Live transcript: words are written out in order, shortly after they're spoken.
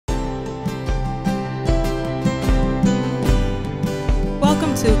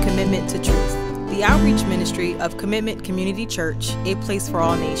Commitment to Truth, the outreach ministry of Commitment Community Church, a place for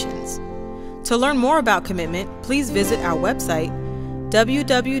all nations. To learn more about Commitment, please visit our website,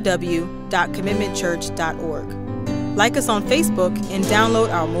 www.commitmentchurch.org. Like us on Facebook and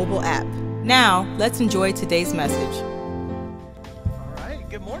download our mobile app. Now, let's enjoy today's message. All right.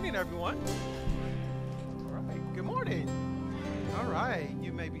 Good morning, everyone. All right. Good morning. All right.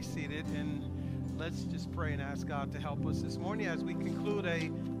 You may be seated, and let's just pray and ask God to help us this morning as we conclude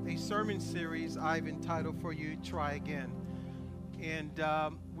a sermon series I've entitled for you, Try Again. And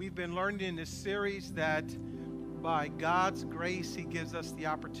we've been learning in this series that by God's grace, He gives us the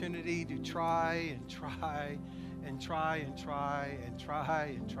opportunity to try and try and try and try and try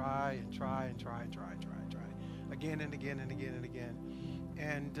and try and try and try and try and try and try again and again and again and again.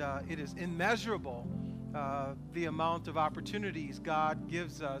 And it is immeasurable the amount of opportunities God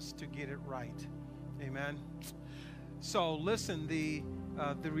gives us to get it right. Amen. So listen, the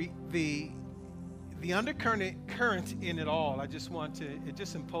undercurrent in it all, I just want to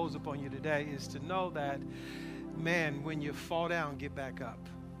just impose upon you today is to know that, man, when you fall down, get back up.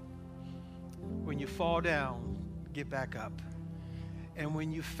 When you fall down, get back up. And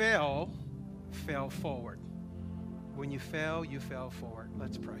when you fail forward. When you fell forward.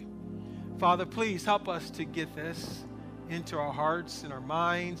 Let's pray. Father, please help us to get this into our hearts and our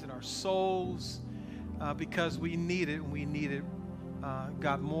minds and our souls because we need it, and we need it,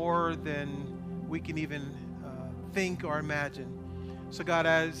 God, more than we can even think or imagine. So God,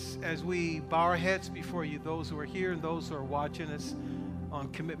 as we bow our heads before you, those who are here and those who are watching us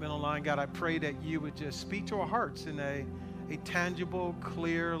on Commitment Online, God, I pray that you would just speak to our hearts in a tangible,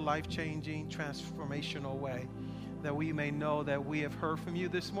 clear, life-changing, transformational way, that we may know that we have heard from you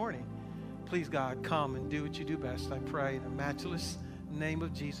this morning. Please, God, come and do what you do best. I pray in the matchless name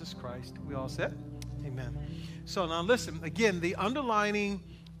of Jesus Christ. We all said, amen. So now listen, again, the underlining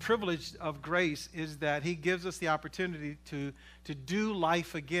privilege of grace is that He gives us the opportunity to do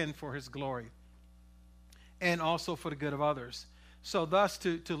life again for His glory and also for the good of others. So thus,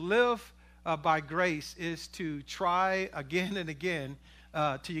 to live by grace is to try again and again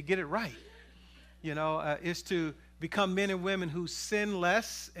till you get it right. You know, is to become men and women who sin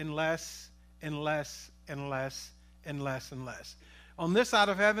less and less and less and less and less and less. On this side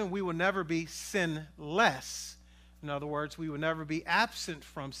of heaven, we will never be sinless. In other words, we will never be absent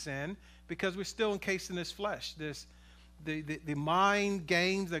from sin because we're still encased in this flesh. The mind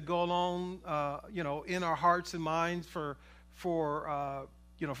games that go along, in our hearts and minds for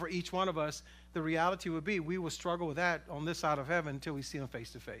each one of us. The reality would be we will struggle with that on this side of heaven until we see Him face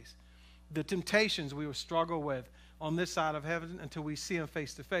to face. The temptations we will struggle with on this side of heaven until we see Him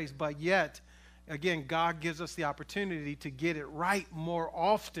face to face. But yet, again, God gives us the opportunity to get it right more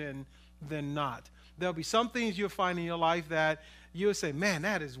often than not. There'll be some things you'll find in your life that you'll say, man,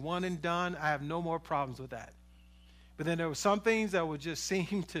 that is one and done. I have no more problems with that. But then there were some things that would just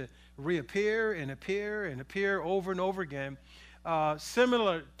seem to reappear and appear and appear over and over again,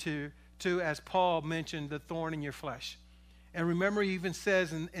 similar to, as Paul mentioned, the thorn in your flesh. And remember, he even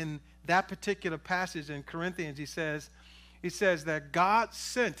says in that particular passage in Corinthians, he says that God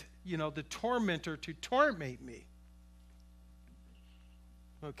sent, the tormentor to torment me.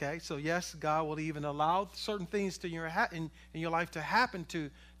 Okay, so yes, God will even allow certain things to in your life to happen to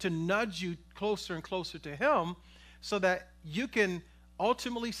nudge you closer and closer to Him so that you can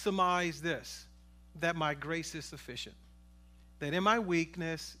ultimately surmise this, that my grace is sufficient, that in my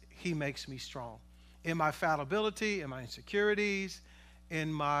weakness, He makes me strong. In my fallibility, in my insecurities,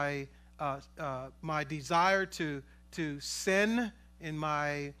 in my my desire to sin, in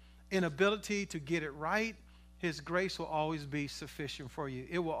my inability to get it right, His grace will always be sufficient for you.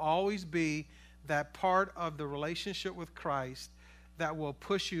 It will always be that part of the relationship with Christ that will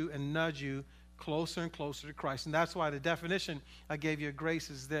push you and nudge you closer and closer to Christ. And that's why the definition I gave you of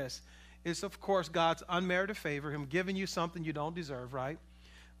grace is this. It's, of course, God's unmerited favor, Him giving you something you don't deserve, right?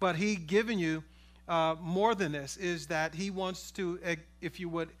 But He giving you more than this, is that He wants to, if you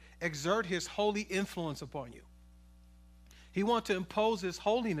would, exert His holy influence upon you. He wants to impose His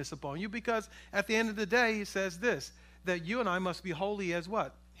holiness upon you because at the end of the day, He says this, that you and I must be holy as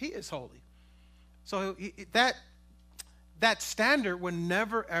what? He is holy. So that standard will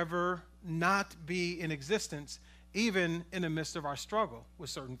never, ever not be in existence, even in the midst of our struggle with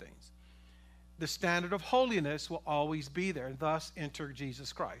certain things. The standard of holiness will always be there, and thus enter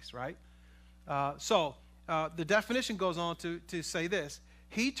Jesus Christ, right? So the definition goes on to say this.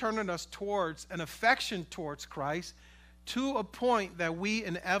 He turned us towards an affection towards Christ to a point that we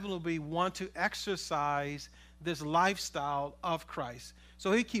inevitably want to exercise this lifestyle of Christ.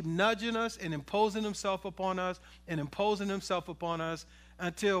 So he keeps nudging us and imposing himself upon us and imposing himself upon us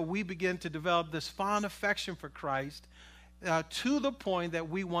until we begin to develop this fond affection for Christ to the point that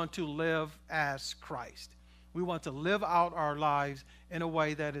we want to live as Christ. We want to live out our lives in a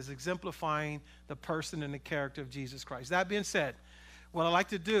way that is exemplifying the person and the character of Jesus Christ. That being said, what I'd like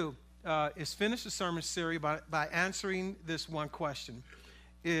to do is finish the sermon series by answering this one question,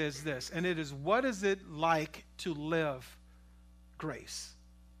 is this, and it is, what is it like to live grace?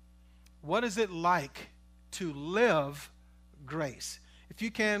 What is it like to live grace? If you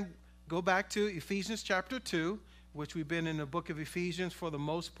can, go back to Ephesians chapter 2, which we've been in the book of Ephesians for the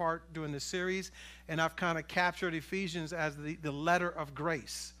most part during the series, and I've kind of captured Ephesians as the letter of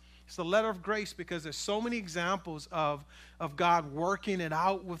grace. It's the letter of grace because there's so many examples of God working it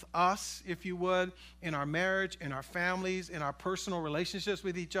out with us, if you would, in our marriage, in our families, in our personal relationships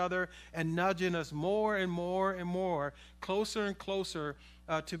with each other, and nudging us more and more and more, closer and closer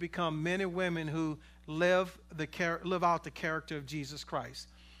to become men and women who live out the character of Jesus Christ.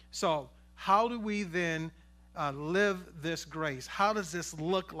 So how do we then live this grace? How does this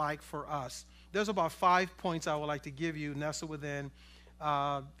look like for us? There's about 5 points I would like to give you nestled within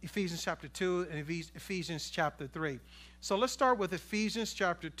Ephesians chapter 2 and Ephesians chapter 3. So let's start with Ephesians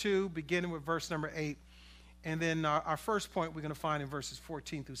chapter 2, beginning with verse number 8. And then our first point we're going to find in verses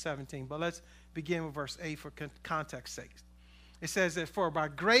 14 through 17. But let's begin with verse 8 for context's sake. It says that, for by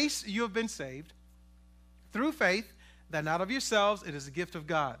grace you have been saved through faith, that not of yourselves, it is a gift of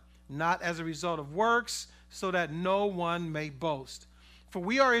God, not as a result of works, so that no one may boast. For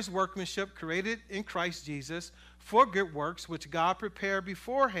we are his workmanship, created in Christ Jesus, for good works, which God prepared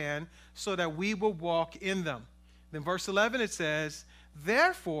beforehand, so that we will walk in them. Then verse 11, it says,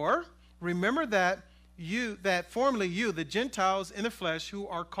 therefore, remember that formerly you, the Gentiles in the flesh, who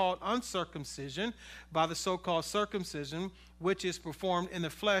are called uncircumcision by the so-called circumcision, which is performed in the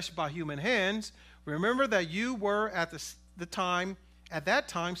flesh by human hands, remember that you were at that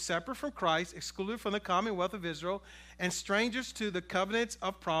time separate from Christ, excluded from the commonwealth of Israel, and strangers to the covenants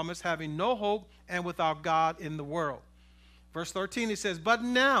of promise, having no hope and without God in the world. Verse 13, it says, but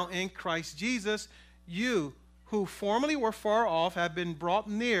now in Christ Jesus, you who formerly were far off have been brought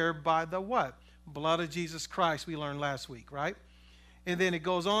near by the what? Blood of Jesus Christ, we learned last week, right? And then it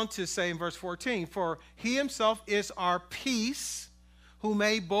goes on to say in verse 14, for he himself is our peace, who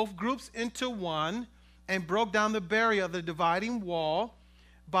made both groups into one, and broke down the barrier of the dividing wall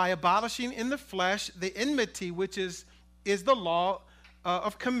by abolishing in the flesh the enmity, which is the law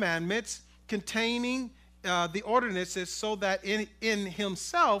of commandments containing the ordinances, so that in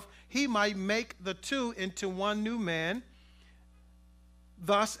himself he might make the two into one new man,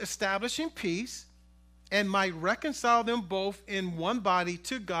 thus establishing peace, and might reconcile them both in one body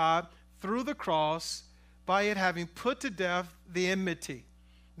to God through the cross, by it having put to death the enmity.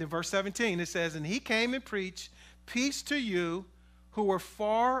 Then verse 17, it says, and he came and preached peace to you who were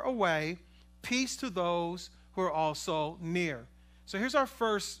far away, peace to those who are also near. So here's our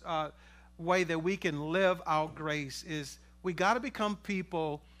first way that we can live out grace is we got to become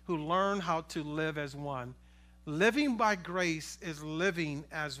people who learn how to live as one. Living by grace is living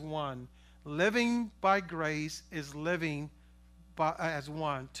as one. Living by grace is living as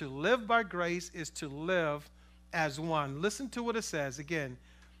one. To live by grace is to live as one. Listen to what it says again.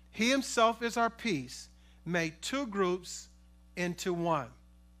 He himself is our peace, made two groups into one,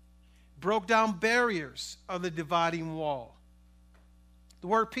 broke down barriers of the dividing wall. The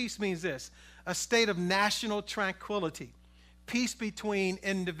word peace means this: a state of national tranquility, peace between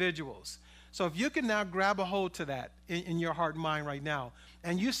individuals. So if you can now grab a hold to that in your heart and mind right now,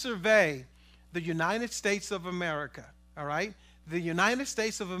 and you survey the United States of America, all right? The United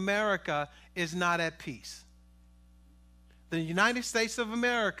States of America is not at peace. The United States of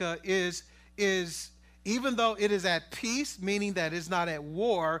America is even though it is at peace, meaning that it's not at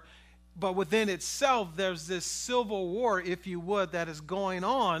war, but within itself there's this civil war, if you would, that is going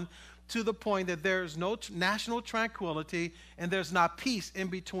on to the point that there's no national tranquility and there's not peace in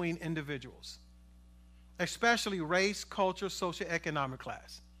between individuals, especially race, culture, socioeconomic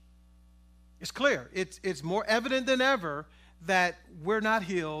class. It's clear. It's more evident than ever that we're not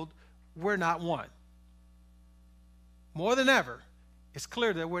healed, we're not one. More than ever, it's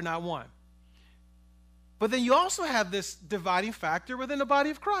clear that we're not one. But then you also have this dividing factor within the body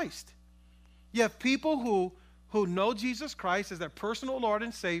of Christ. You have people who know Jesus Christ as their personal Lord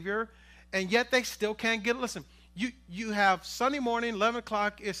and Savior, and yet they still can't get it. Listen, you have Sunday morning, 11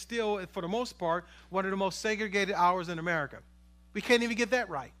 o'clock is still, for the most part, one of the most segregated hours in America. We can't even get that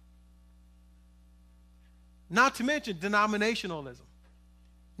right. Not to mention denominationalism.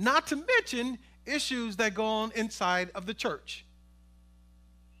 Not to mention issues that go on inside of the church.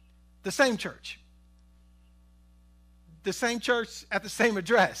 The same church. The same church at the same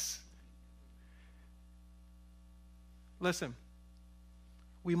address. Listen,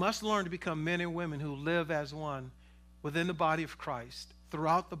 we must learn to become men and women who live as one within the body of Christ,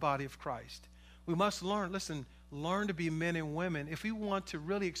 throughout the body of Christ. We must learn to be men and women. If we want to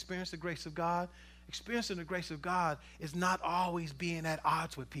really experience the grace of God, experiencing the grace of God is not always being at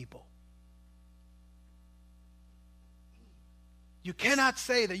odds with people. You cannot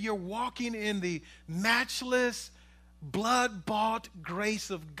say that you're walking in the matchless, blood-bought grace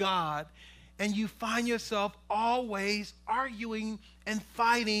of God, and you find yourself always arguing and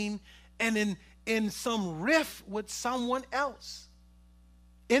fighting and in some rift with someone else,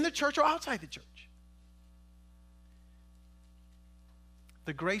 in the church or outside the church.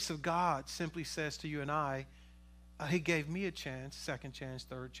 The grace of God simply says to you and I, he gave me a chance, second chance,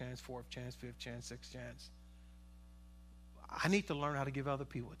 third chance, fourth chance, fifth chance, sixth chance. I need to learn how to give other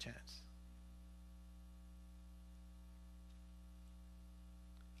people a chance.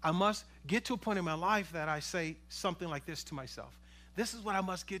 I must get to a point in my life that I say something like this to myself. This is what I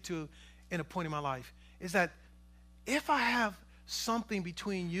must get to in a point in my life, is that if I have something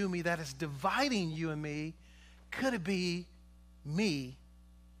between you and me that is dividing you and me, could it be me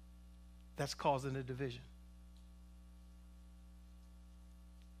that's causing the division?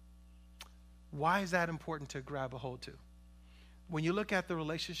 Why is that important to grab a hold to? When you look at the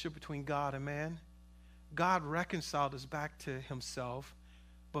relationship between God and man, God reconciled us back to himself,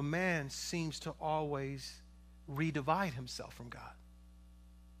 but man seems to always redivide himself from God.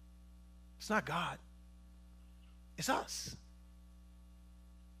 It's not God. It's us.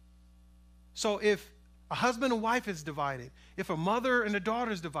 So if a husband and wife is divided, if a mother and a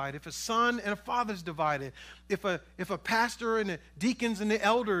daughter is divided, if a son and a father is divided, if a pastor and the deacons and the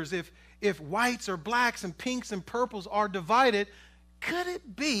elders, if whites or blacks and pinks and purples are divided, could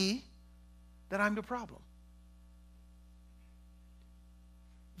it be that I'm the problem?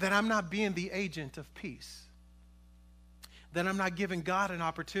 That I'm not being the agent of peace? That I'm not giving God an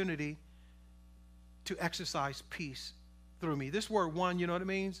opportunity to exercise peace through me? This word one, you know what it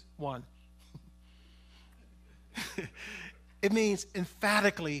means? One. It means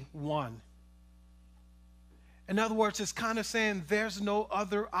emphatically one. In other words, it's kind of saying there's no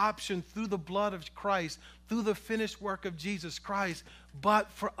other option through the blood of Christ, through the finished work of Jesus Christ,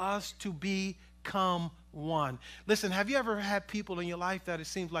 but for us to become one. Listen, have you ever had people in your life that it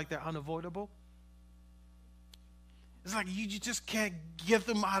seems like they're unavoidable? It's like you just can't get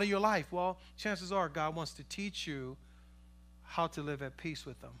them out of your life. Well, chances are God wants to teach you how to live at peace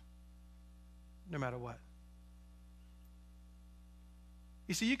with them, no matter what.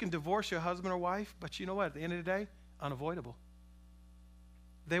 You see, you can divorce your husband or wife, but you know what? At the end of the day, unavoidable.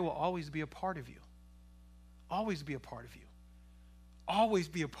 They will always be a part of you. Always be a part of you. Always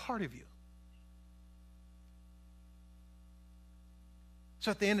be a part of you.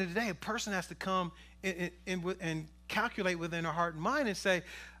 So at the end of the day, a person has to come and calculate within their heart and mind and say,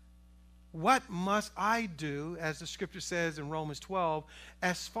 what must I do, as the scripture says in Romans 12,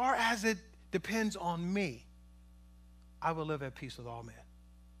 as far as it depends on me, I will live at peace with all men.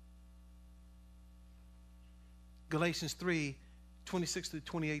 Galatians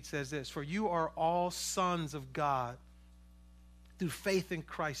 3:26-28 says this, for you are all sons of God through faith in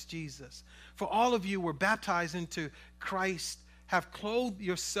Christ Jesus. For all of you were baptized into Christ, have clothed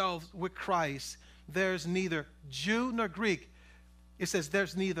yourselves with Christ. There's neither Jew nor Greek. It says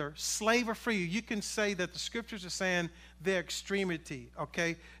there's neither slave or free. You can say that the scriptures are saying their extremity,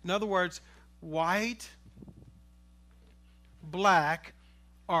 okay? In other words, white, black,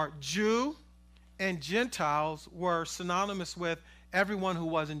 or Jew and Gentiles were synonymous with everyone who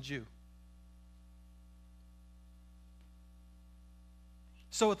wasn't Jew.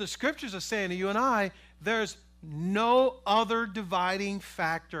 So what the scriptures are saying to you and I, there's no other dividing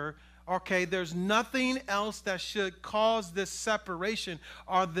factor, okay? There's nothing else that should cause this separation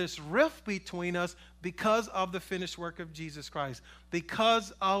or this rift between us because of the finished work of Jesus Christ,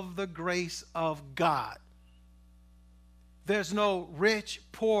 because of the grace of God. There's no rich,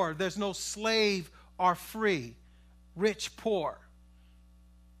 poor. There's no slave or free, rich, poor.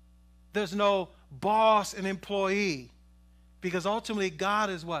 There's no boss and employee, because ultimately God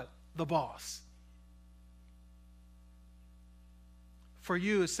is what? The boss. For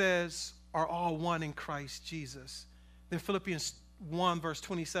you, it says, are all one in Christ Jesus. Then Philippians 1 verse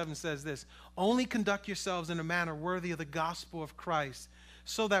 27 says this, only conduct yourselves in a manner worthy of the gospel of Christ,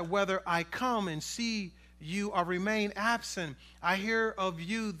 so that whether I come and see you or remain absent, I hear of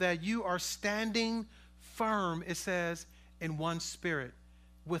you that you are standing firm, it says, in one spirit,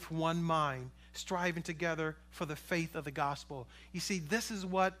 with one mind. striving together for the faith of the gospel. You see, this is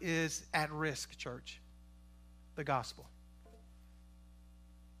what is at risk, church. The gospel.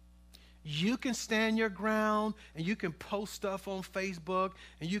 You can stand your ground, and you can post stuff on Facebook,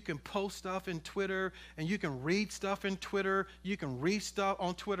 and you can post stuff in Twitter, and you can read stuff in Twitter. You can read stuff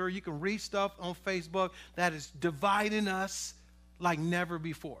on Twitter. You can read stuff on Facebook that is dividing us like never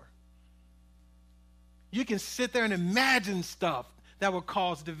before. You can sit there and imagine stuff that will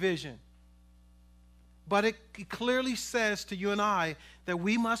cause division. But it clearly says to you and I that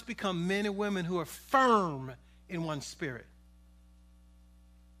we must become men and women who are firm in one spirit.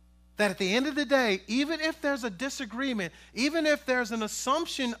 That at the end of the day, even if there's a disagreement, even if there's an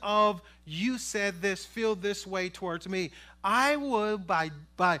assumption of you said this, feel this way towards me, I will, by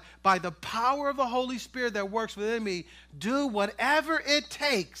the power of the Holy Spirit that works within me, do whatever it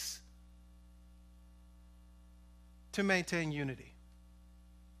takes to maintain unity.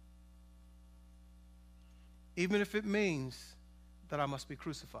 Even if it means that I must be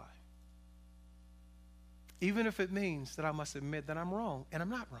crucified. Even if it means that I must admit that I'm wrong, and I'm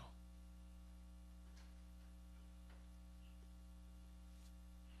not wrong.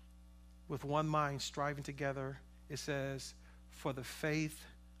 With one mind, striving together, it says, for the faith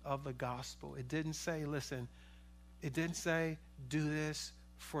of the gospel. It didn't say, listen, it didn't say, do this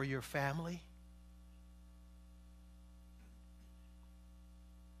for your family.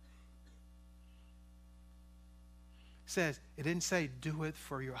 It didn't say, do it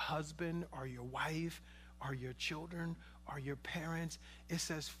for your husband or your wife or your children or your parents. It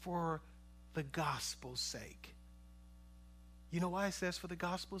says, for the gospel's sake. You know why it says for the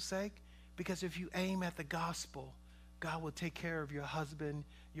gospel's sake? Because if you aim at the gospel, God will take care of your husband,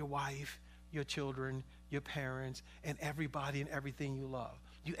 your wife, your children, your parents, and everybody and everything you love.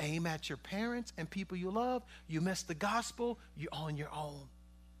 You aim at your parents and people you love, you miss the gospel, you're on your own.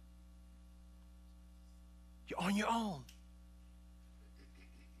 You're on your own.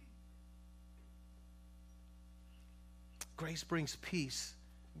 Grace brings peace.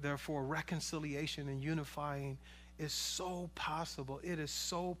 Therefore, reconciliation and unifying is so possible. It is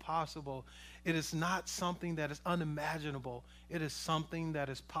so possible. It is not something that is unimaginable. It is something that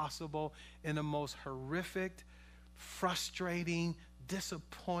is possible in the most horrific, frustrating,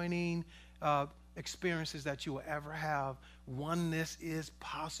 disappointing experiences that you will ever have. Oneness is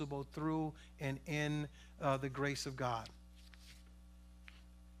possible through and in the grace of God.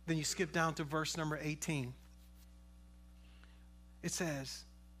 Then you skip down to verse number 18. It says,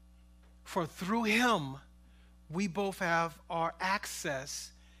 for through him we both have our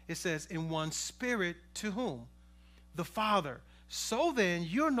access, it says, in one spirit to whom? The Father. So then,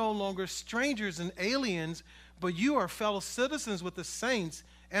 you're no longer strangers and aliens, but you are fellow citizens with the saints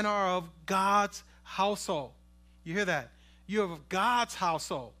and are of God's household. You hear that? You're of God's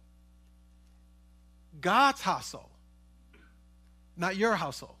household. God's household. Not your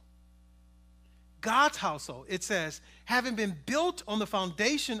household. God's household. It says, having been built on the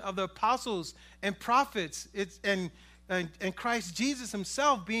foundation of the apostles and prophets, and Christ Jesus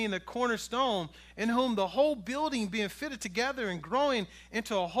himself being the cornerstone, in whom the whole building being fitted together and growing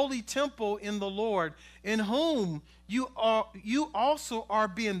into a holy temple in the Lord, in whom you also are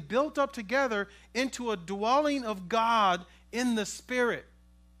being built up together into a dwelling of God in the Spirit.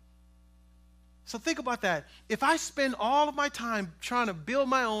 So think about that. If I spend all of my time trying to build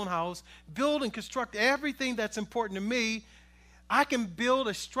my own house, build and construct everything that's important to me, I can build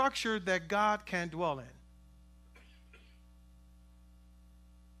a structure that God can dwell in.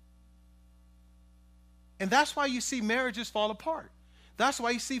 And that's why you see marriages fall apart. That's why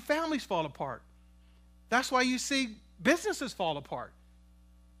you see families fall apart. That's why you see businesses fall apart.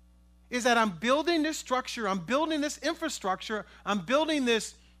 Is that I'm building this structure, I'm building this infrastructure, I'm building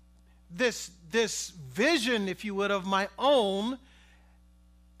this vision, if you would, of my own,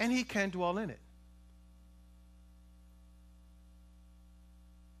 and he can't dwell in it.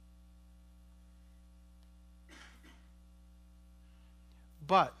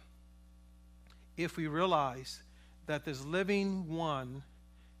 But if we realize that this living one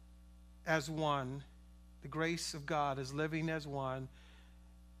as one, the grace of God is living as one,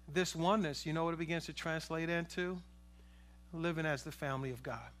 this oneness, you know what it begins to translate into? Living as the family of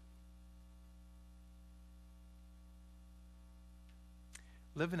God.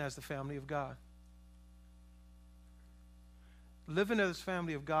 Living as the family of God. Living as the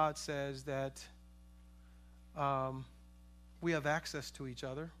family of God says that we have access to each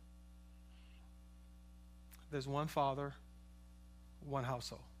other. There's one Father, one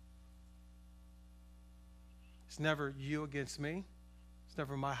household. It's never you against me. It's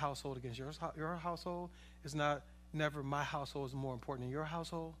never my household against yours. Your household is never my household is more important than your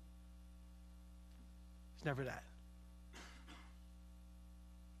household. It's never that.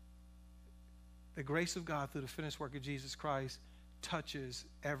 The grace of God through the finished work of Jesus Christ touches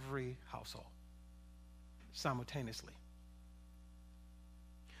every household simultaneously.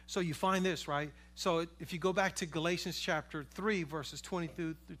 So you find this, right? So if you go back to Galatians chapter 3, verses 20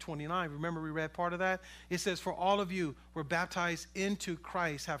 through 29, remember we read part of that? It says, for all of you were baptized into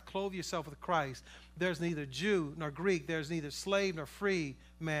Christ, have clothed yourself with Christ. There's neither Jew nor Greek. There's neither slave nor free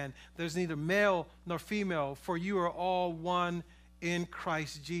man. There's neither male nor female, for you are all one in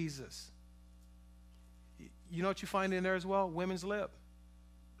Christ Jesus. You know what you find in there as well? Women's lib.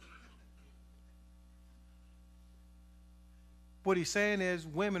 What he's saying is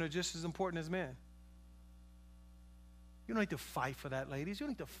women are just as important as men. You don't need to fight for that, ladies. You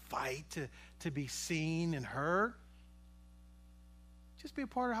don't need to fight to be seen and heard. Just be a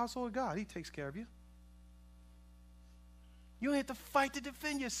part of the household of God. He takes care of you. You don't have to fight to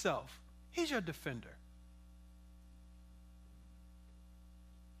defend yourself. He's your defender.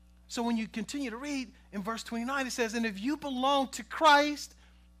 So when you continue to read in verse 29, it says, and if you belong to Christ,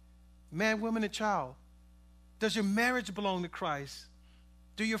 man, woman, and child, does your marriage belong to Christ?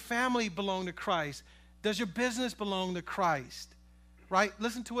 Do your family belong to Christ? Does your business belong to Christ? Right?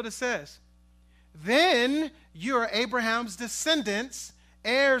 Listen to what it says. Then you are Abraham's descendants,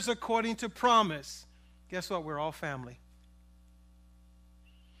 heirs according to promise. Guess what? We're all family.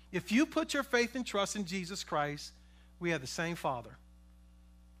 If you put your faith and trust in Jesus Christ, we have the same Father,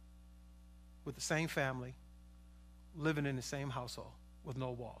 with the same family, living in the same household with no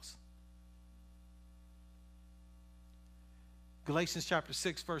walls. Galatians chapter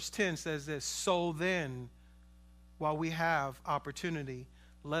 6, verse 10 says this, so then, while we have opportunity,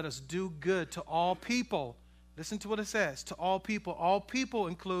 let us do good to all people. Listen to what it says, to all people. All people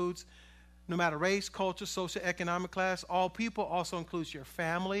includes no matter race, culture, social, economic class. All people also includes your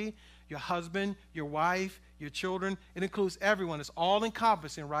family, your husband, your wife, your children. It includes everyone. It's all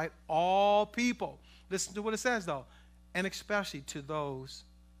encompassing, right? All people. Listen to what it says, though, and especially to those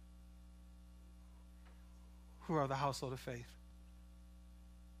who are the household of faith.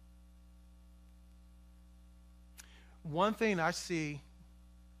 One thing I see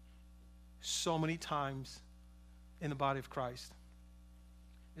so many times in the body of Christ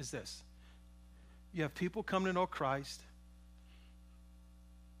is this. You have people come to know Christ.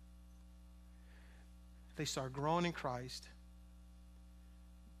 They start growing in Christ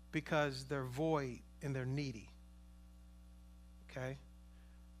because they're void and they're needy. Okay?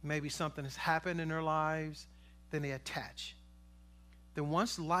 Maybe something has happened in their lives, then they attach. Then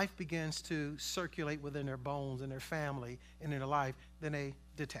once life begins to circulate within their bones and their family and in their life, then they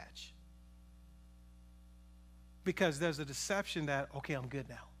detach. Because there's a deception that, okay, I'm good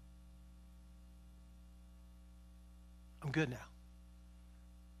now. I'm good now.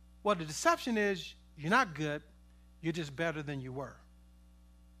 Well, the deception is you're not good, you're just better than you were.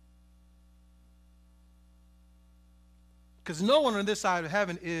 Because no one on this side of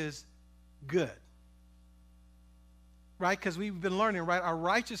heaven is good. Right? Because we've been learning, right? Our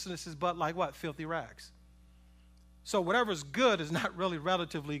righteousness is but like what? Filthy rags. So whatever's good is not really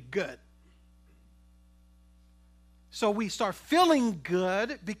relatively good. So we start feeling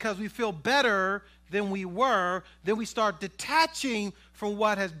good because we feel better than we were. Then we start detaching from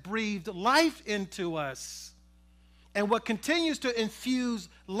what has breathed life into us. And what continues to infuse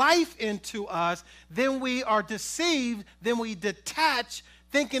life into us, then we are deceived, then we detach,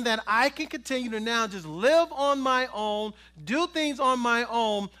 thinking that I can continue to now just live on my own, do things on my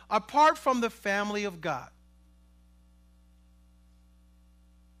own, apart from the family of God.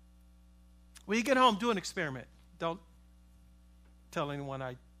 When you get home, do an experiment. Don't tell anyone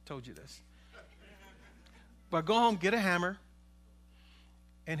I told you this. But go home, get a hammer,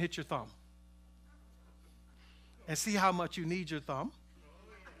 and hit your thumb. And see how much you need your thumb.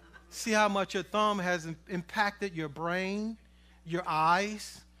 See how much your thumb has impacted your brain, your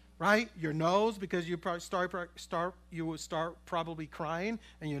eyes, right? Your nose, because you would start probably crying,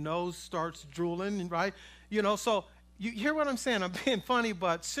 and your nose starts drooling, right? You know, so you hear what I'm saying? I'm being funny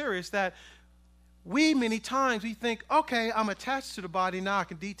but serious, that we many times we think, okay, I'm attached to the body, now I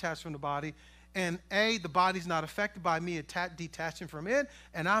can detach from the body. And A, the body's not affected by me detaching from it,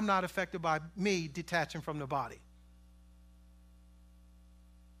 and I'm not affected by me detaching from the body.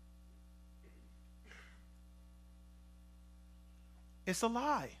 It's a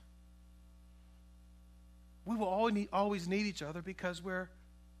lie. We will always need each other because we're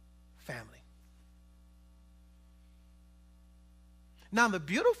family. Now, the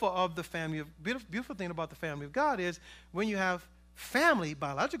beautiful thing about the family of God is when you have family,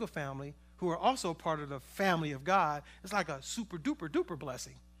 biological family, who are also part of the family of God, it's like a super duper duper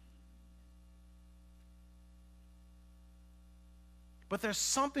blessing. But there's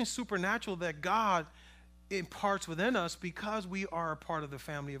something supernatural that God imparts within us because we are a part of the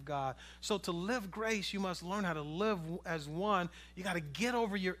family of God. So to live grace, you must learn how to live as one. You got to get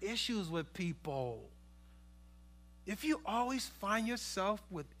over your issues with people. If you always find yourself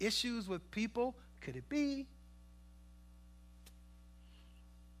with issues with people, could it be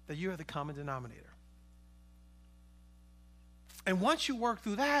that you're the common denominator? And once you work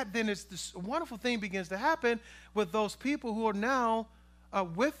through that, then it's this wonderful thing begins to happen with those people who are now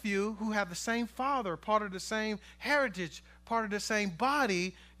with you, who have the same father, part of the same heritage, part of the same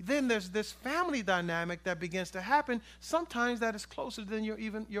body. Then there's this family dynamic that begins to happen. Sometimes that is closer than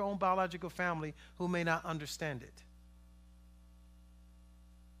even your own biological family, who may not understand it.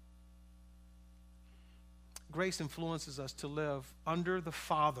 Grace influences us to live under the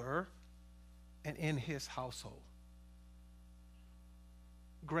Father and in his household.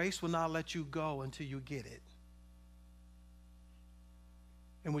 Grace will not let you go until you get it.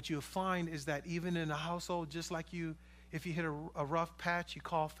 And what you'll find is that even in a household, just like if you hit a rough patch, you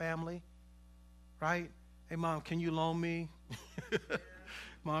call family, right? Hey, Mom, can you loan me?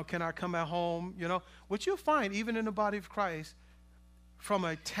 Mom, can I come at home? You know, what you'll find even in the body of Christ, from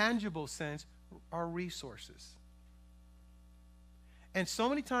a tangible sense, are resources. And so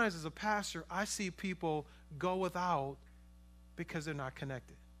many times as a pastor, I see people go without because they're not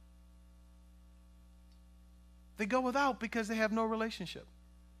connected. They go without because they have no relationship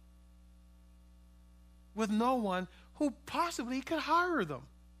with no one who possibly could hire them,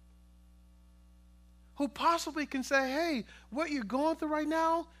 who possibly can say, hey, what you're going through right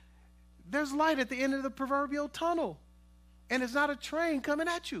now, there's light at the end of the proverbial tunnel, and it's not a train coming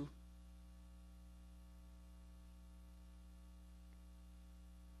at you.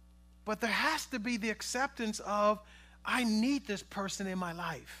 But there has to be the acceptance of, I need this person in my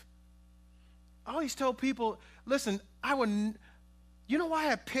life. I always tell people, listen, you know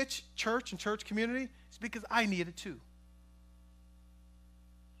why I pitch church and church community? It's because I need it too.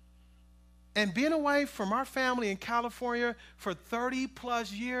 And being away from our family in California for 30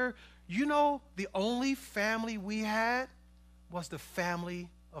 plus years, you know, the only family we had was the family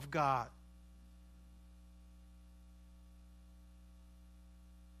of God.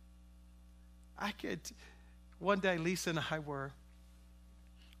 One day, Lisa and I were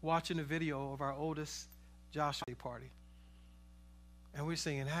watching a video of our oldest Joshua party. And we're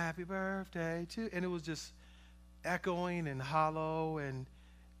singing happy birthday to, and it was just echoing and hollow, and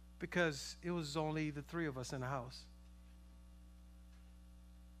because it was only the three of us in the house.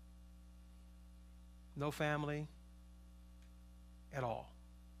 No family at all.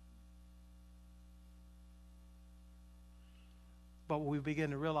 But what we began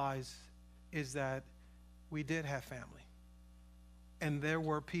to realize is that we did have family. And there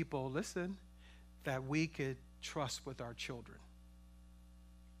were people, listen, that we could trust with our children.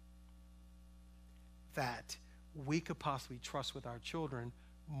 That we could possibly trust with our children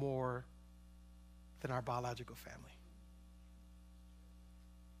more than our biological family.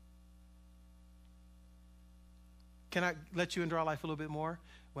 Can I let you into our life a little bit more?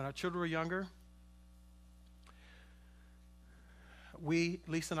 When our children were younger,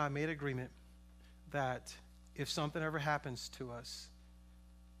 Lisa and I made an agreement that if something ever happens to us,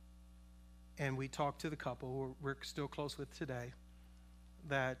 and we talked to the couple who we're still close with today,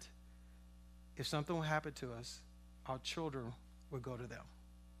 that if something would happen to us, our children would go to them,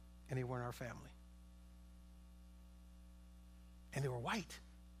 and they weren't our family. And they were white.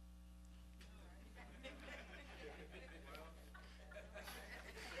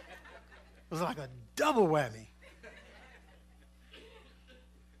 It was like a double whammy.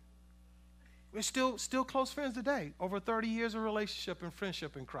 We're still close friends today, over 30 years of relationship and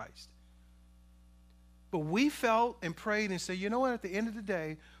friendship in Christ. But we felt and prayed and said, you know what, at the end of the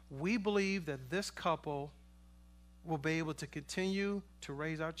day, we believe that this couple will be able to continue to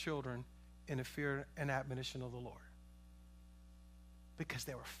raise our children in the fear and admonition of the Lord. Because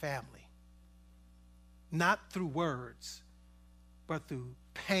they were family. Not through words, but through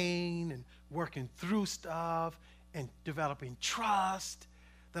pain and working through stuff and developing trust,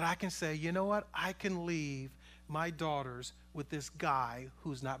 that I can say, you know what, I can leave my daughters with this guy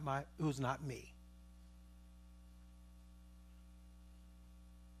who's not me.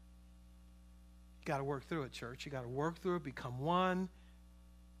 You got to work through it, church. You got to work through it, become one,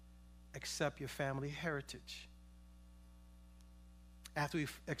 accept your family heritage. After we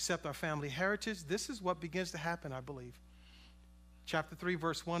accept our family heritage, this is what begins to happen, I believe. Chapter 3,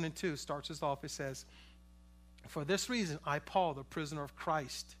 verse 1 and 2 starts us off. It says, for this reason, I, Paul, the prisoner of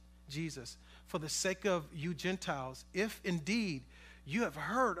Christ Jesus, for the sake of you Gentiles, if indeed you have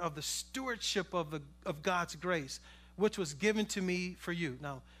heard of the stewardship of God's grace, which was given to me for you.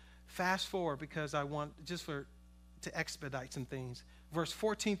 Now, fast forward because I want to expedite some things. Verse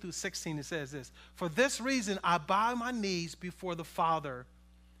 14 through 16, it says this: for this reason I bow my knees before the Father,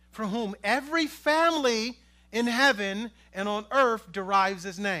 from whom every family in heaven and on earth derives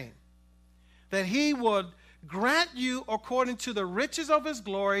his name, that he would grant you, according to the riches of his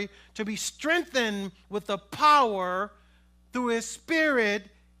glory, to be strengthened with the power through his Spirit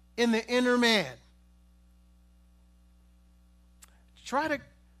in the inner man. Try to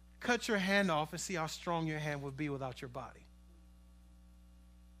cut your hand off and see how strong your hand would be without your body.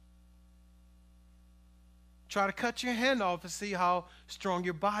 Try to cut your hand off and see how strong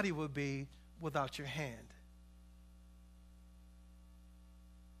your body would be without your hand.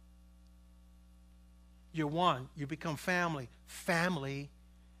 You're one. You become family. Family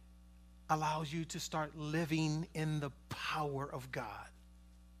allows you to start living in the power of God.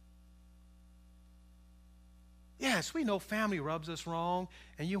 Yes, we know family rubs us wrong,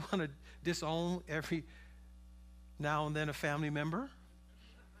 and you want to disown every now and then a family member.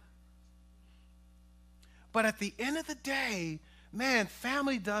 But at the end of the day, man,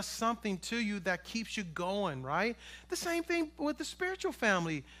 family does something to you that keeps you going, right? The same thing with the spiritual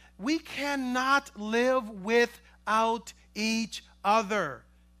family. We cannot live without each other.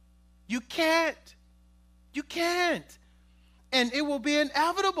 You can't. You can't. And it will be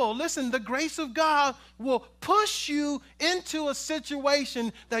inevitable. Listen, the grace of God will push you into a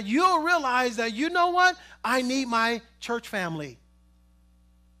situation that you'll realize that, you know what? I need my church family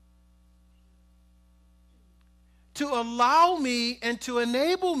to allow me and to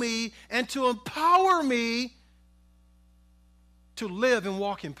enable me and to empower me to live and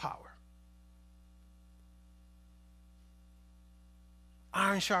walk in power.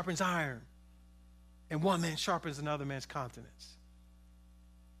 Iron sharpens iron, and one man sharpens another man's countenance.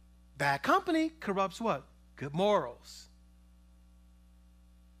 Bad company corrupts what? Good morals.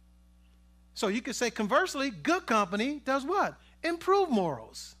 So you could say conversely, good company does what? Improve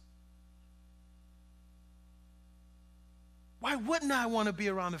morals. Why wouldn't I want to be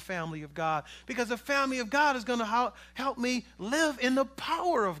around the family of God? Because the family of God is going to help me live in the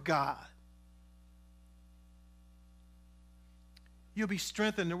power of God. You'll be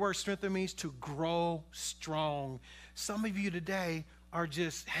strengthened. The word strengthen means to grow strong. Some of you today are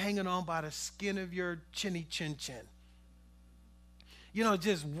just hanging on by the skin of your chinny chin chin. You know,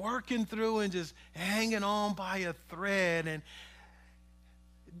 just working through and just hanging on by a thread. And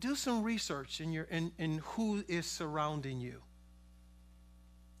do some research in who is surrounding you.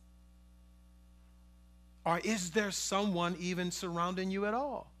 Or is there someone even surrounding you at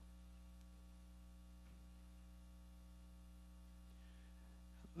all?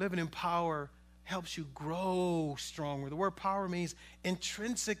 Living in power helps you grow stronger. The word power means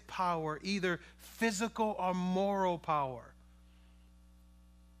intrinsic power, either physical or moral power.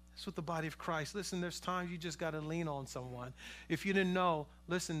 That's what the body of Christ. Listen, there's times you just got to lean on someone. If you didn't know,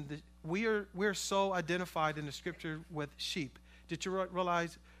 listen, we're so identified in the scripture with sheep. Did you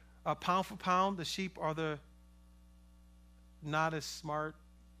realize pound for pound, the sheep are the not as smart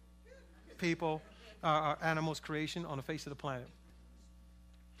people, animals creation on the face of the planet?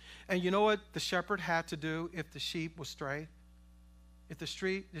 And you know what the shepherd had to do if the sheep was stray? If the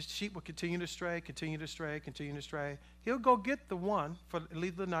sheep would continue to stray, continue to stray, continue to stray, he'll go get the one,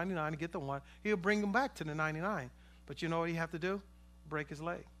 leave the 99 and get the one. He'll bring them back to the 99. But you know what he have to do? Break his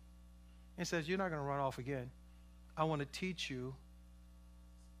leg. And says, you're not going to run off again. I want to teach you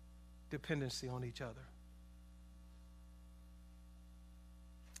dependency on each other.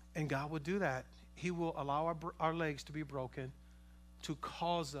 And God will do that. He will allow our legs to be broken to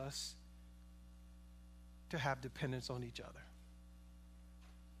cause us to have dependence on each other.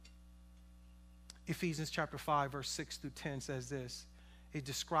 Ephesians chapter 5, verse 6 through 10 says this. It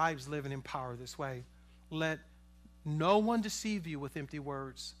describes living in power this way. Let no one deceive you with empty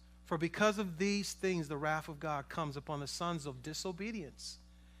words, for because of these things the wrath of God comes upon the sons of disobedience.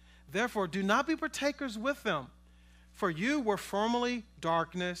 Therefore, do not be partakers with them, for you were formerly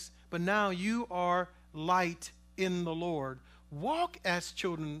darkness, but now you are light in the Lord. Walk as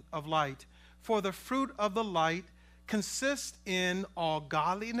children of light, for the fruit of the light consists in all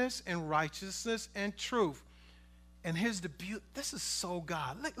godliness and righteousness and truth. And here's the beauty. This is so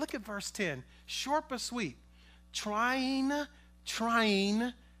God. Look at verse 10. Short but sweet. Trying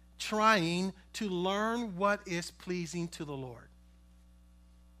to learn what is pleasing to the Lord.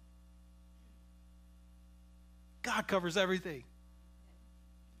 God covers everything.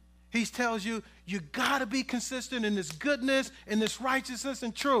 He tells you, you got to be consistent in this goodness, in this righteousness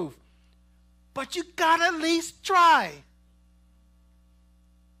and truth. But you got to at least try.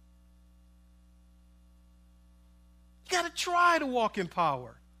 You got to try to walk in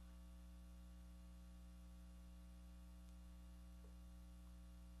power.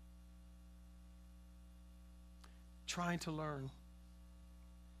 Trying to learn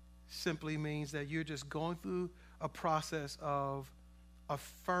simply means that you're just going through a process of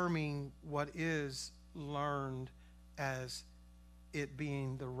affirming what is learned as it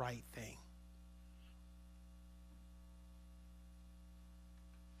being the right thing.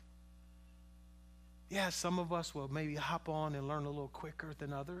 Yeah, some of us will maybe hop on and learn a little quicker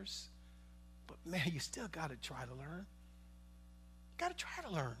than others. But man, you still got to try to learn. Got to try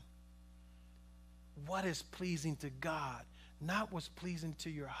to learn what is pleasing to God, not what's pleasing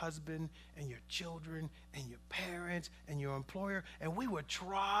to your husband and your children and your parents and your employer. And we will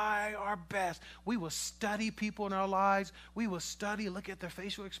try our best. We will study people in our lives. We will study, look at their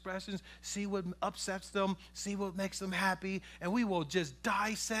facial expressions, see what upsets them, see what makes them happy. And we will just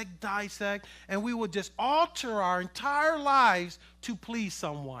dissect, and we will just alter our entire lives to please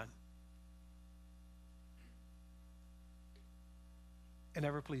someone. And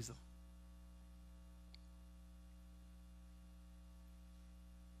never please them.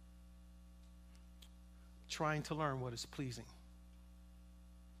 Trying to learn what is pleasing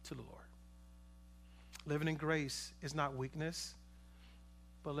to the Lord. Living in grace is not weakness,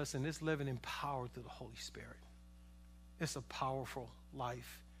 but listen, it's living in power through the Holy Spirit. It's a powerful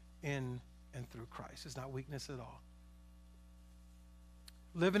life in and through Christ. It's not weakness at all.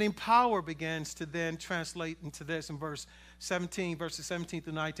 Living in power begins to then translate into this in verses 17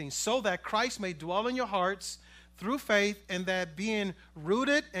 through 19. So that Christ may dwell in your hearts through faith, and that being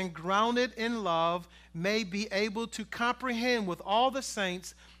rooted and grounded in love may be able to comprehend with all the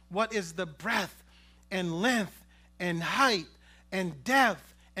saints what is the breadth and length and height and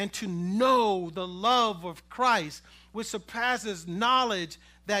depth, and to know the love of Christ, which surpasses knowledge,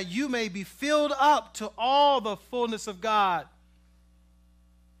 that you may be filled up to all the fullness of God.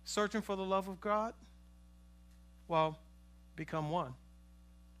 Searching for the love of God? Well, become one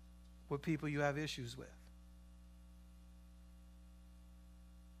with people you have issues with.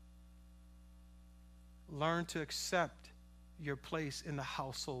 Learn to accept your place in the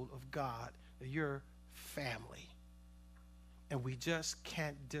household of God, your family. And we just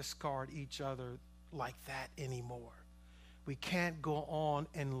can't discard each other like that anymore. We can't go on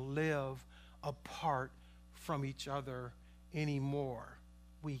and live apart from each other anymore.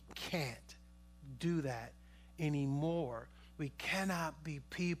 We can't do that anymore. We cannot be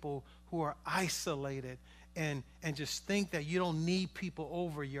people who are isolated and just think that you don't need people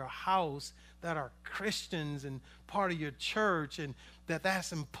over your house that are Christians and part of your church, and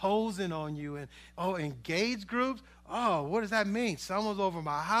that's imposing on you. And engaged groups, what does that mean? Someone's over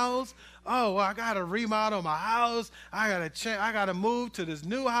my house. Well, I got to remodel my house. I got to move to this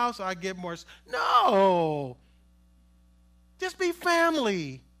new house so I get more. No, just be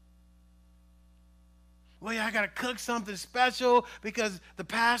family. Well, yeah, I got to cook something special because the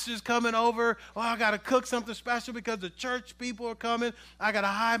pastor's coming over. Oh, I got to cook something special because the church people are coming. I got to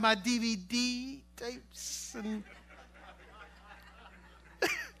hide my DVD tapes. And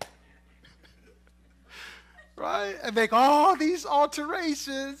right? And make all these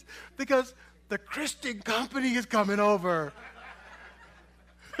alterations because the Christian company is coming over.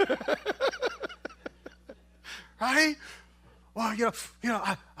 Right? Well,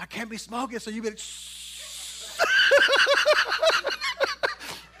 I can't be smoking, so you better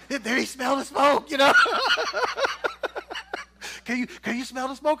there you smell the smoke, Can you smell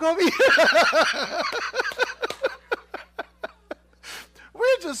the smoke on me?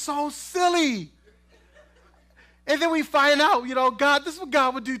 We're just so silly. And then we find out, God, this is what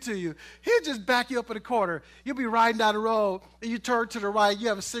God would do to you. He'll just back you up in the corner. You'll be riding down the road, and you turn to the right, you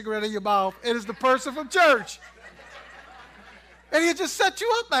have a cigarette in your mouth, and it's the person from church. And he'll just set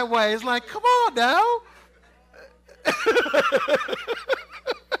you up that way. It's like, come on now.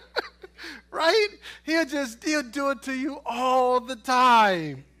 Right? He'll do it to you all the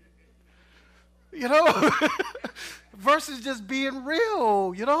time. Versus just being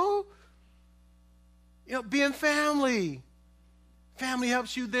real, being family. Family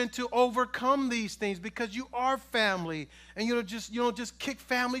helps you then to overcome these things because you are family, and you don't just kick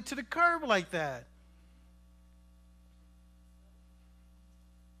family to the curb like that.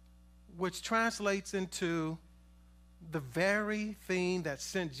 Which translates into the very thing that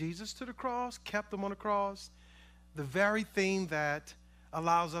sent Jesus to the cross, kept him on the cross, the very thing that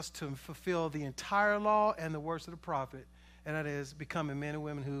allows us to fulfill the entire law and the works of the prophet, and that is becoming men and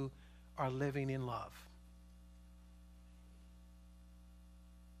women who are living in love.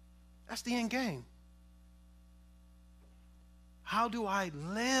 That's the end game. How do I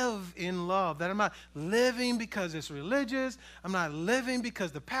live in love? That I'm not living because it's religious. I'm not living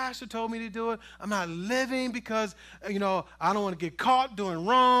because the pastor told me to do it. I'm not living because, I don't want to get caught doing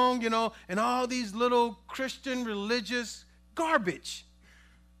wrong, and all these little Christian religious garbage.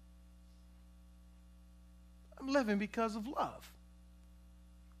 I'm living because of love.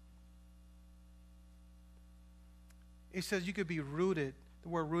 It says you could be rooted. The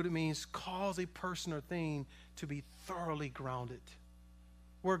word rooted means cause a person or thing to be thoroughly grounded.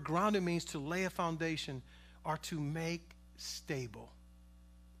 The word grounded means to lay a foundation or to make stable.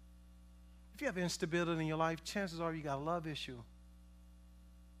 If you have instability in your life, chances are you got a love issue. You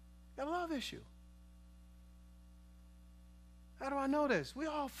got a love issue. How do I know this? We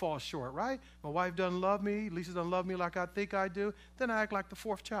all fall short, right? My wife doesn't love me. Lisa doesn't love me like I think I do. Then I act like the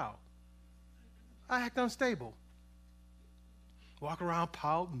fourth child. I act unstable. Walk around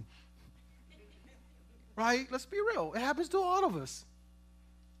pouting. Right? Let's be real. It happens to all of us.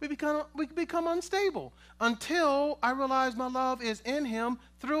 We become unstable until I realize my love is in him,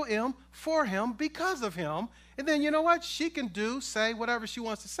 through him, for him, because of him. And then you know what? She can do, say whatever she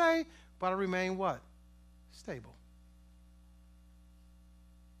wants to say, but I remain what? Stable.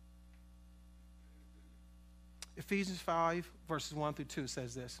 Ephesians 5, verses 1 through 2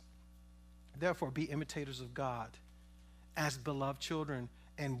 says this. Therefore, be imitators of God as beloved children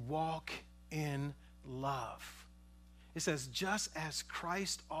and walk in love. It says, just as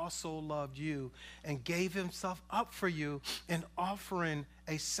Christ also loved you and gave himself up for you, an offering,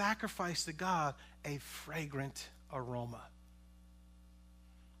 a sacrifice to God, a fragrant aroma.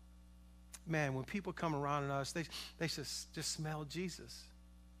 Man, when people come around us, they just smell Jesus.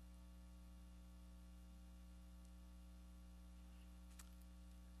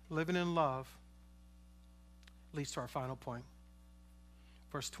 Living in love leads to our final point.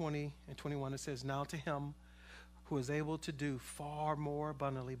 Verse 20 and 21, it says, now to him who is able to do far more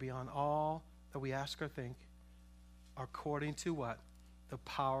abundantly beyond all that we ask or think, according to what? The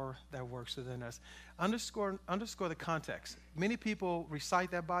power that works within us. Underscore the context. Many people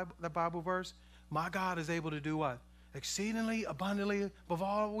recite that Bible verse. My God is able to do what? Exceedingly abundantly above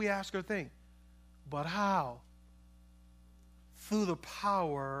all we ask or think. But how? Through the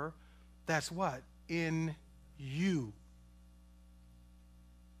power that's what? In you.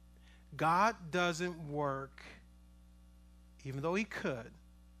 God doesn't work, even though he could,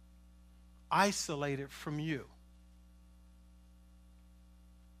 isolated from you.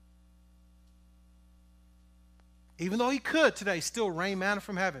 Even though he could today still rain manna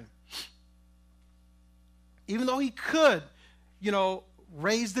from heaven. Even though he could,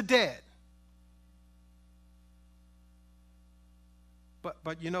 raise the dead.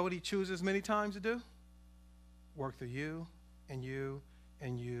 But you know what he chooses many times to do? Work through you and you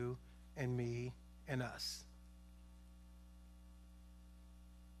and you and me and us.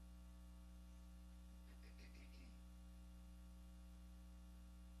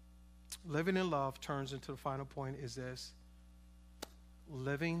 Living in love turns into the final point is this: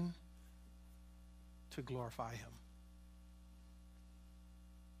 living to glorify him.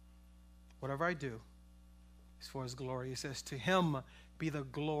 Whatever I do is for his glory. It says, to him be the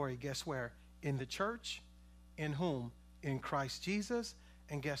glory, guess where? In the church. In whom? In Christ Jesus.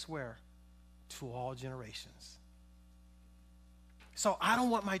 And guess where? To all generations. So I don't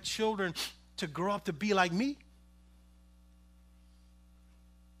want my children to grow up to be like me.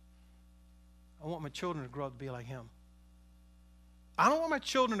 I want my children to grow up to be like him. I don't want my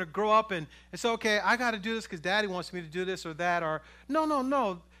children to grow up and say, okay, I got to do this because daddy wants me to do this or that. Or no.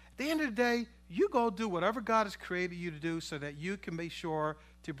 At the end of the day, you go do whatever God has created you to do so that you can be sure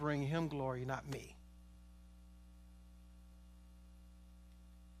to bring him glory, not me.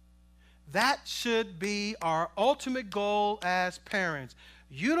 That should be our ultimate goal as parents.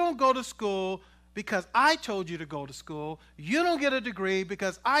 You don't go to school because I told you to go to school. You don't get a degree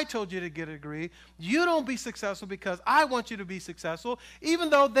because I told you to get a degree. You don't be successful because I want you to be successful, even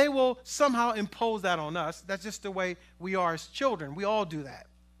though they will somehow impose that on us. That's just the way we are as children. We all do that.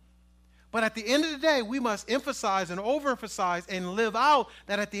 But at the end of the day, we must emphasize and overemphasize and live out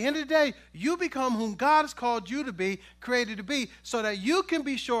that at the end of the day, you become whom God has called you to be, created to be, so that you can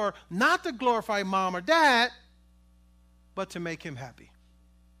be sure not to glorify mom or dad, but to make him happy.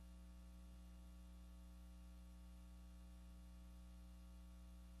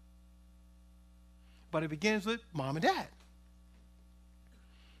 But it begins with mom and dad.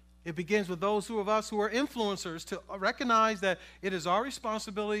 It begins with those of us who are influencers to recognize that it is our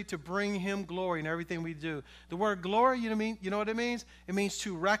responsibility to bring him glory in everything we do. The word glory, you know what it means? It means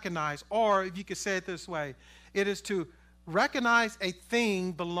to recognize, or if you could say it this way, it is to recognize a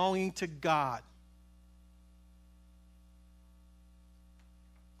thing belonging to God.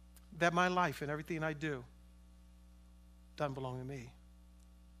 that my life and everything I do doesn't belong to me.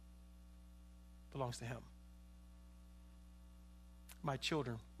 It belongs to him. My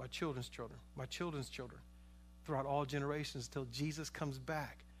children, my children's children, my children's children, throughout all generations until Jesus comes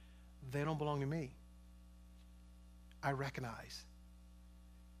back, they don't belong to me. I recognize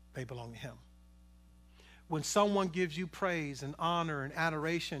they belong to him. When someone gives you praise and honor and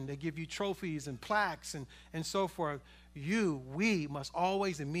adoration, they give you trophies and plaques and so forth, we must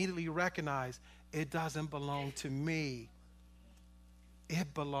always immediately recognize it doesn't belong to me.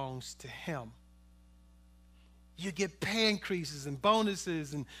 It belongs to him. You get pay increases and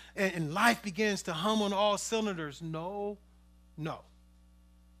bonuses and life begins to hum on all cylinders. No.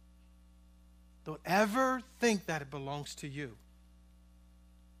 Don't ever think that it belongs to you.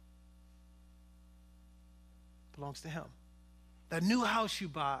 It belongs to him. That new house you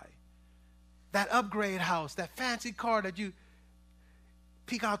buy, that upgrade house, that fancy car that you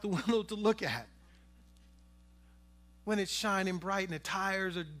peek out the window to look at, when it's shining bright and the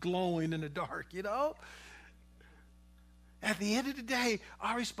tires are glowing in the dark, you know? At the end of the day,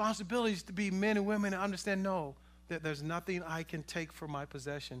 our responsibility is to be men and women and understand, no, that there's nothing I can take for my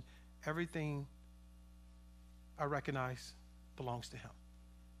possession. Everything I recognize belongs to him.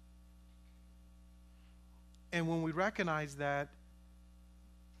 And when we recognize that,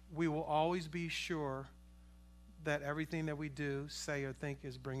 we will always be sure that everything that we do, say, or think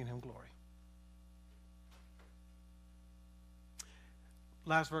is bringing him glory.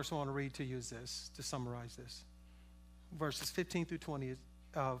 Last verse I want to read to you is this, to summarize this. Verses 15 through 20,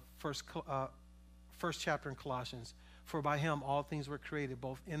 first chapter in Colossians. For by him all things were created,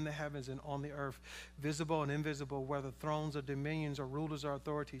 both in the heavens and on the earth, visible and invisible, whether thrones or dominions or rulers or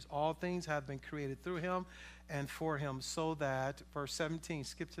authorities. All things have been created through him and for him, so that, verse 17,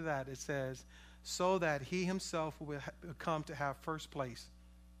 skip to that, it says, so that he himself will come to have first place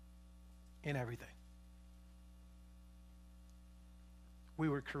in everything. We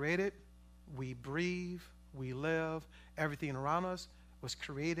were created, we breathe, we live. Everything around us was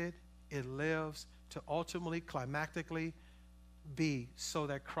created. It lives to ultimately, climactically be so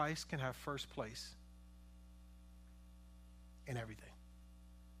that Christ can have first place in everything.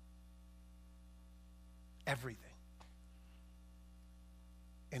 Everything.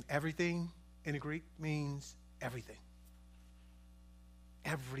 And everything in the Greek means everything.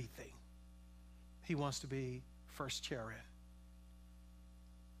 Everything. He wants to be first chair in.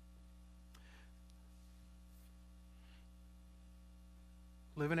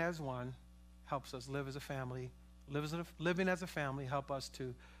 Living as one helps us live as a family. Living as a family helps us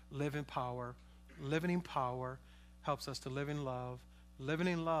to live in power. Living in power helps us to live in love. Living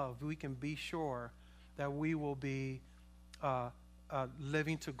in love, we can be sure that we will be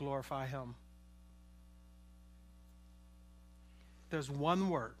living to glorify him. There's one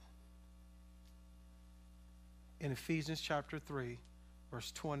word in Ephesians chapter 3,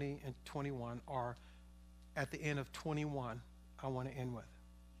 verse 20 and 21, or at the end of 21, I want to end with.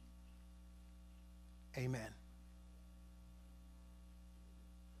 Amen.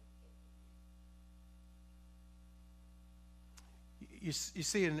 You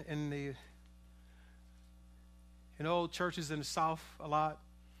see in old churches in the South a lot,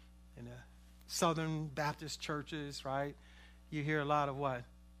 in the Southern Baptist churches, right? You hear a lot of what?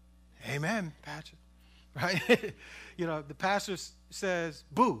 Amen, Pastor. Right? You know, the pastor says,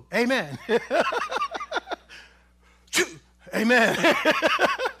 boo, amen. Amen.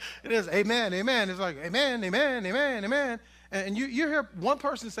 It is amen, amen. It's like amen, amen, amen, amen. And you hear one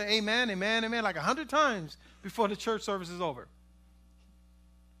person say amen, amen, amen like 100 times before the church service is over.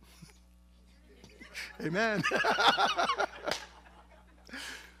 Amen.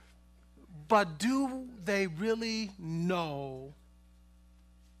 But do they really know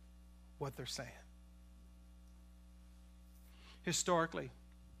what they're saying? Historically,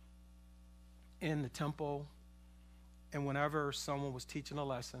 in the temple, and whenever someone was teaching a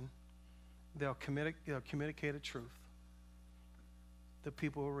lesson, they'll communicate a truth. The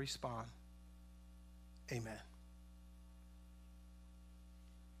people will respond, amen.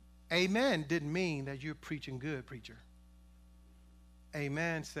 Amen didn't mean that you're preaching good, preacher.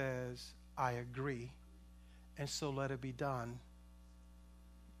 Amen says, I agree, and so let it be done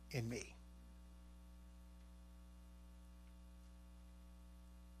in me.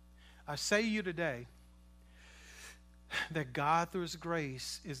 I say to you today that God, through his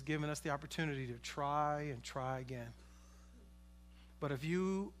grace, is giving us the opportunity to try and try again. But if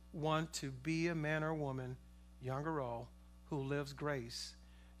you want to be a man or woman, young or old, who lives grace,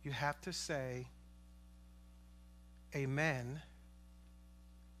 you have to say, amen,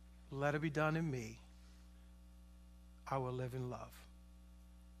 let it be done in me. I will live in love.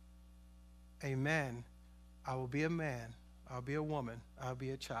 a man, I will be a man, I'll be a woman, I'll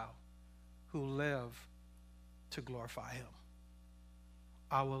be a child who live to glorify him.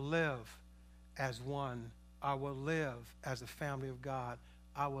 I will live as one. I will live as a family of God.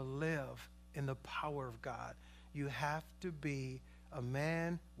 I will live in the power of God. You have to be a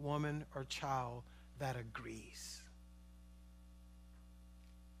man, woman, or child that agrees.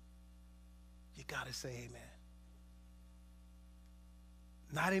 You got to say amen.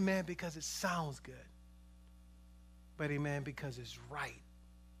 Not amen because it sounds good, but amen because it's right.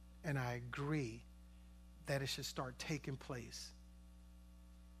 And I agree that it should start taking place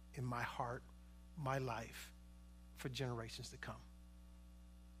in my heart, my life, for generations to come.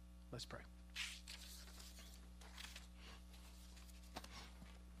 Let's pray.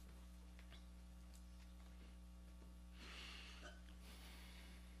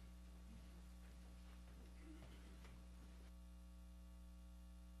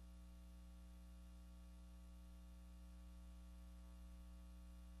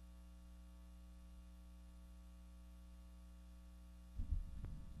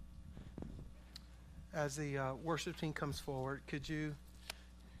 As the worship team comes forward, could you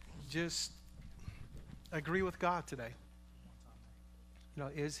just agree with God today? You know,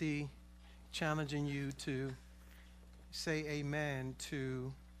 is he challenging you to say amen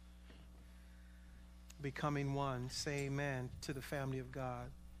to becoming one? Say amen to the family of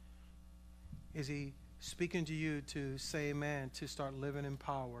God. Is he speaking to you to say amen to start living in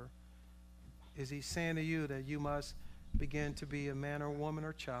power? Is he saying to you that you must begin to be a man or woman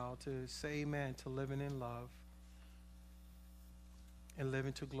or child, to say amen to living in love and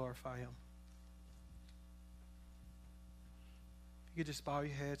living to glorify him? You could just bow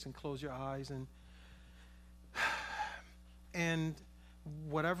your heads and close your eyes, and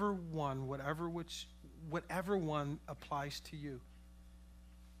whatever one applies to you,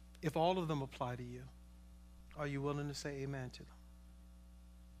 if all of them apply to you, are you willing to say amen to them?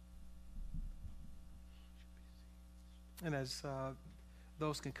 And as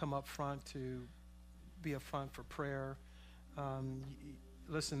those can come up front to be up front for prayer,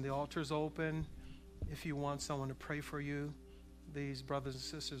 listen, the altar's open. If you want someone to pray for you, these brothers and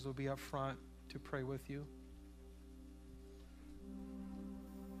sisters will be up front to pray with you.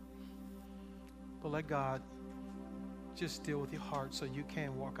 But let God just deal with your heart so you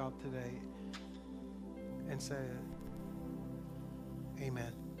can walk out today and say,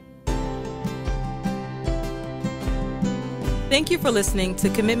 amen. Thank you for listening to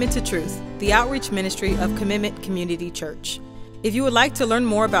Commitment to Truth, the outreach ministry of Commitment Community Church. If you would like to learn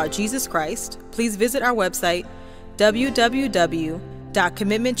more about Jesus Christ, please visit our website,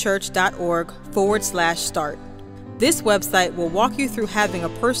 www.commitmentchurch.org/start. This website will walk you through having a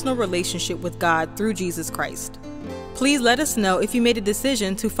personal relationship with God through Jesus Christ. Please let us know if you made a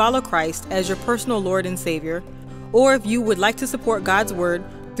decision to follow Christ as your personal Lord and Savior, or if you would like to support God's Word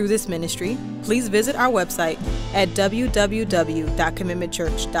through this ministry. Please visit our website at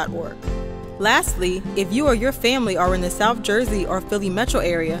www.commitmentchurch.org. Lastly, if you or your family are in the South Jersey or Philly metro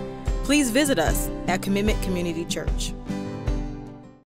area, please visit us at Commitment Community Church.